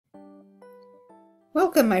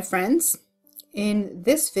Welcome, my friends. In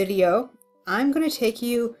this video, I'm going to take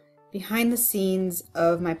you behind the scenes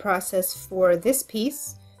of my process for this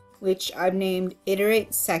piece, which I've named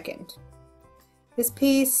Iterate Second. This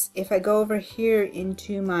piece, if I go over here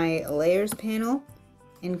into my layers panel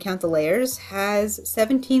and count the layers, has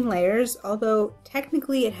 17 layers, although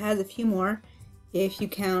technically it has a few more if you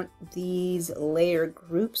count these layer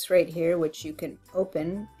groups right here, which you can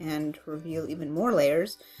open and reveal even more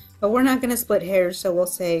layers. But we're not going to split hairs, so we'll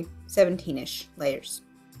say 17-ish layers.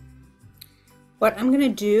 What I'm going to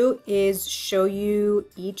do is show you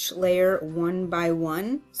each layer one by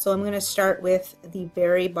one. So I'm going to start with the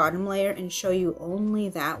very bottom layer and show you only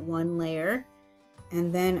that one layer.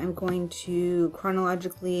 And then I'm going to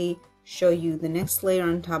chronologically show you the next layer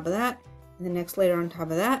on top of that, and the next layer on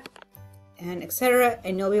top of that, and etc.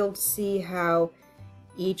 And you'll be able to see how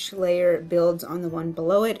each layer builds on the one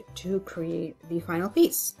below it to create the final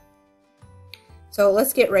piece. So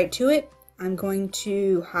let's get right to it. I'm going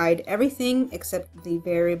to hide everything except the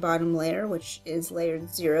very bottom layer, which is layer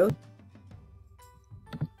 0.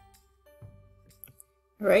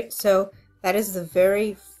 Alright, so that is the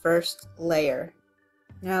very first layer.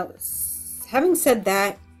 Now, having said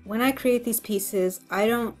that, when I create these pieces, I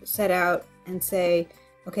don't set out and say,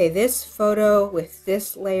 okay, this photo with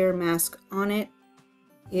this layer mask on it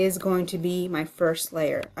is going to be my first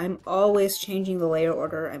layer. I'm always changing the layer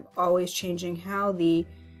order. I'm always changing how the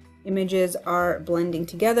images are blending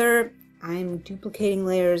together. I'm duplicating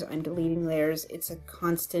layers, I'm deleting layers. It's a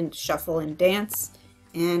constant shuffle and dance.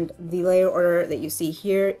 And the layer order that you see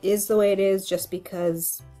here is the way it is just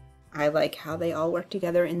because I like how they all work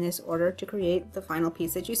together in this order to create the final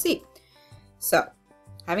piece that you see. So,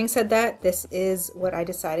 having said that, this is what I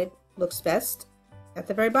decided looks best at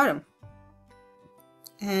the very bottom.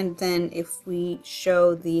 And then if we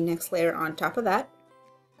show the next layer on top of that,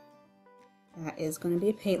 that is going to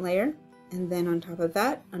be a paint layer. And then on top of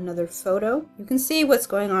that, another photo. You can see what's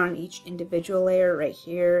going on each individual layer right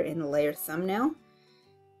here in the layer thumbnail.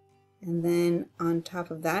 And then on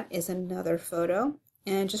top of that is another photo.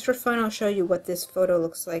 And just for fun, I'll show you what this photo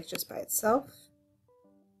looks like just by itself.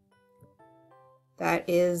 That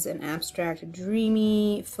is an abstract,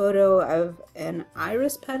 dreamy photo of an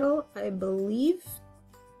iris petal, I believe.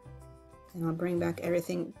 And I'll bring back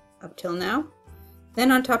everything up till now.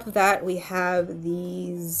 Then on top of that, we have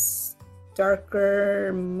these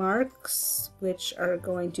darker marks, which are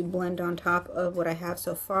going to blend on top of what I have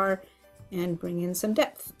so far and bring in some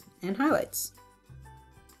depth and highlights.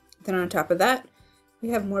 Then on top of that, we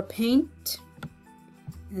have more paint,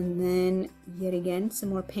 and then yet again some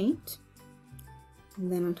more paint. And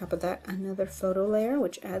then on top of that, another photo layer,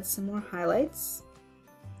 which adds some more highlights.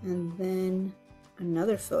 And then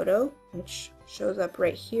another photo, which shows up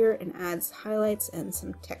right here and adds highlights and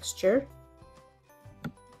some texture.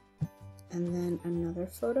 And then another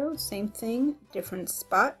photo, same thing, different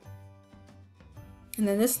spot. And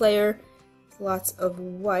then this layer is lots of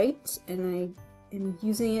white, and I am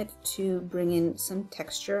using it to bring in some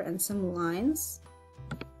texture and some lines.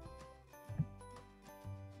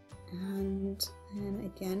 And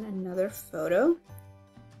then again, another photo.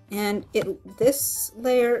 And this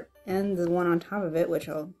layer and the one on top of it, which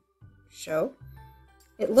I'll show,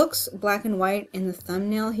 it looks black and white in the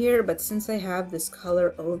thumbnail here, but since I have this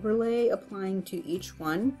color overlay applying to each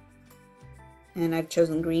one, and I've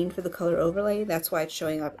chosen green for the color overlay, that's why it's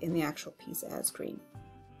showing up in the actual piece as green.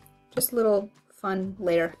 Just a little fun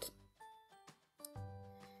layer.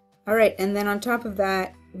 Alright, and then on top of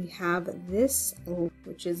that, we have this,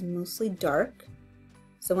 which is mostly dark.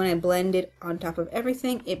 So when I blend it on top of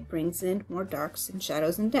everything, it brings in more darks and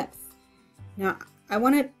shadows and depth. Now, I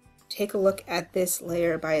want to take a look at this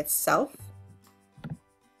layer by itself.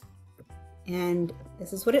 And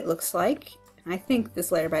this is what it looks like. And I think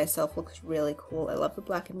this layer by itself looks really cool. I love the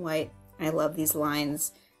black and white. I love these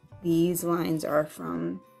lines. These lines are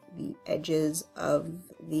from the edges of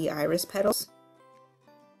the iris petals.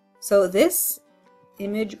 So this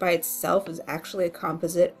image by itself is actually a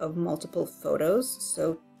composite of multiple photos.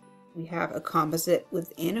 So we have a composite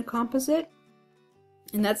within a composite.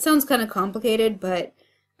 And that sounds kind of complicated, but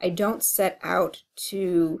I don't set out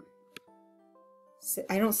to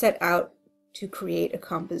create a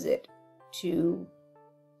composite to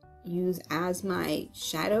use as my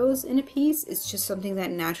shadows in a piece. It's just something that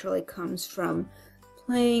naturally comes from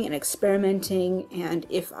playing and experimenting. And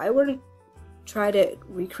if I were to try to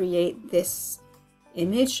recreate this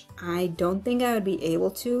image, I don't think I would be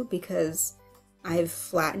able to, because I've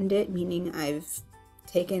flattened it, meaning I've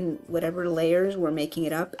taken whatever layers were making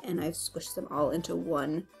it up and I've squished them all into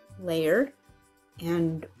one layer,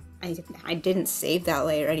 and I didn't save that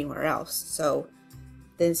layer anywhere else. So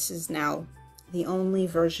this is now the only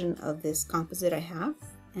version of this composite I have.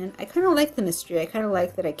 And I kind of like the mystery. I kind of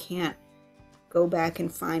like that I can't go back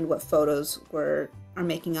and find what photos are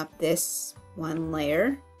making up this one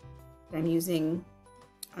layer that I'm using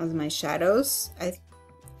as my shadows. I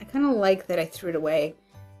kind of like that I threw it away.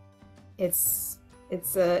 It's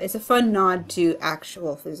a fun nod to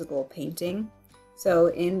actual physical painting. So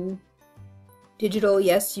in digital,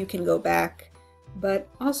 yes, you can go back, but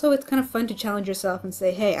also it's kind of fun to challenge yourself and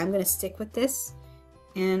say, hey, I'm going to stick with this,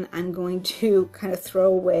 and I'm going to kind of throw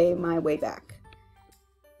away my way back.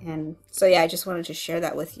 And so yeah, I just wanted to share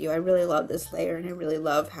that with you. I really love this layer, and I really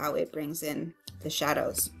love how it brings in the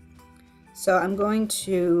shadows. So I'm going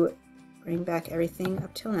to bring back everything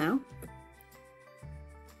up till now.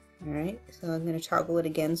 Alright, so I'm going to toggle it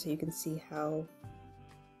again so you can see how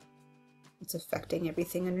it's affecting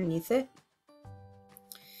everything underneath it.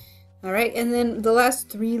 Alright, and then the last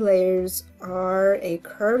 3 layers are a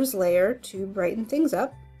curves layer to brighten things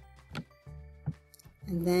up.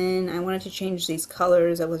 And then I wanted to change these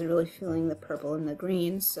colors. I wasn't really feeling the purple and the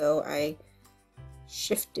green, so I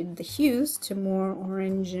shifted the hues to more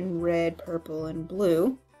orange and red, purple, and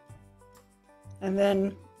blue. And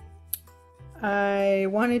then I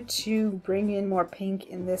wanted to bring in more pink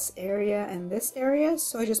in this area and this area,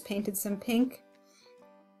 so I just painted some pink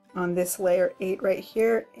on this layer 8 right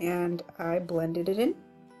here, and I blended it in.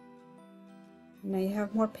 Now you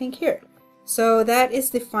have more pink here. So that is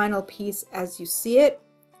the final piece as you see it.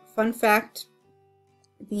 Fun fact,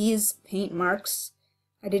 these paint marks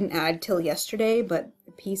I didn't add till yesterday, but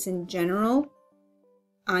the piece in general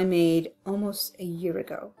I made almost a year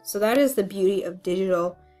ago. So that is the beauty of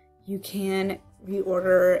digital. You can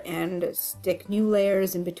reorder and stick new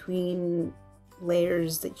layers in between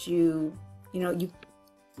layers that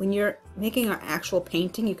when you're making an actual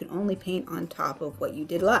painting, you can only paint on top of what you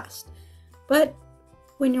did last. But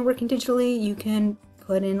when you're working digitally, you can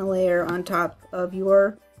put in a layer on top of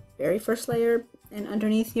your very first layer and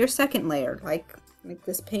underneath your second layer, like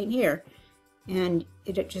this paint here. And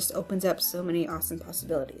it just opens up so many awesome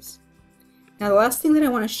possibilities. Now the last thing that I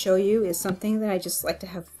want to show you is something that I just like to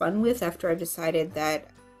have fun with after I've decided that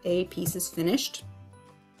a piece is finished.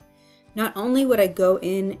 Not only would I go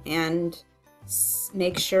in and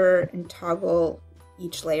make sure and toggle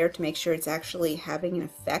each layer to make sure it's actually having an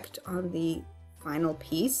effect on the final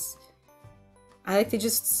piece, I like to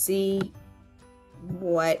just see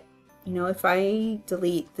what, if I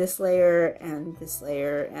delete this layer and this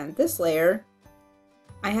layer and this layer,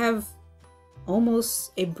 I have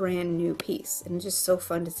almost a brand new piece, and it's just so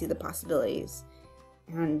fun to see the possibilities.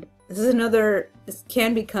 And this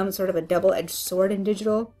can become sort of a double-edged sword in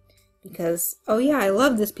digital, because, oh yeah, I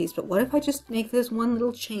love this piece, but what if I just make this one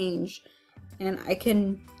little change? And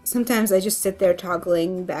sometimes I just sit there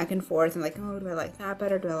toggling back and forth and like, oh, do I like that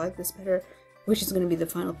better? Do I like this better? Which is going to be the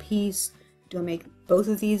final piece? Do I make both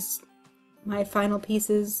of these my final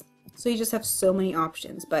pieces? So you just have so many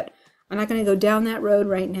options, but I'm not going to go down that road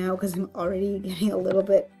right now because I'm already getting a little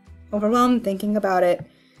bit overwhelmed thinking about it.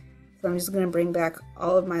 So I'm just going to bring back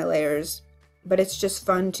all of my layers, but it's just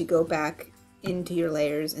fun to go back into your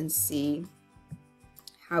layers and see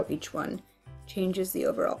how each one changes the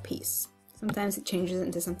overall piece. Sometimes it changes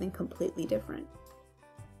into something completely different.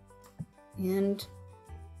 And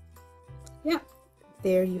yeah,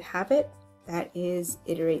 there you have it. That is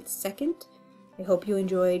Iterate Second. I hope you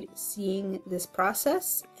enjoyed seeing this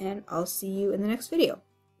process, and I'll see you in the next video.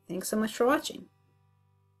 Thanks so much for watching.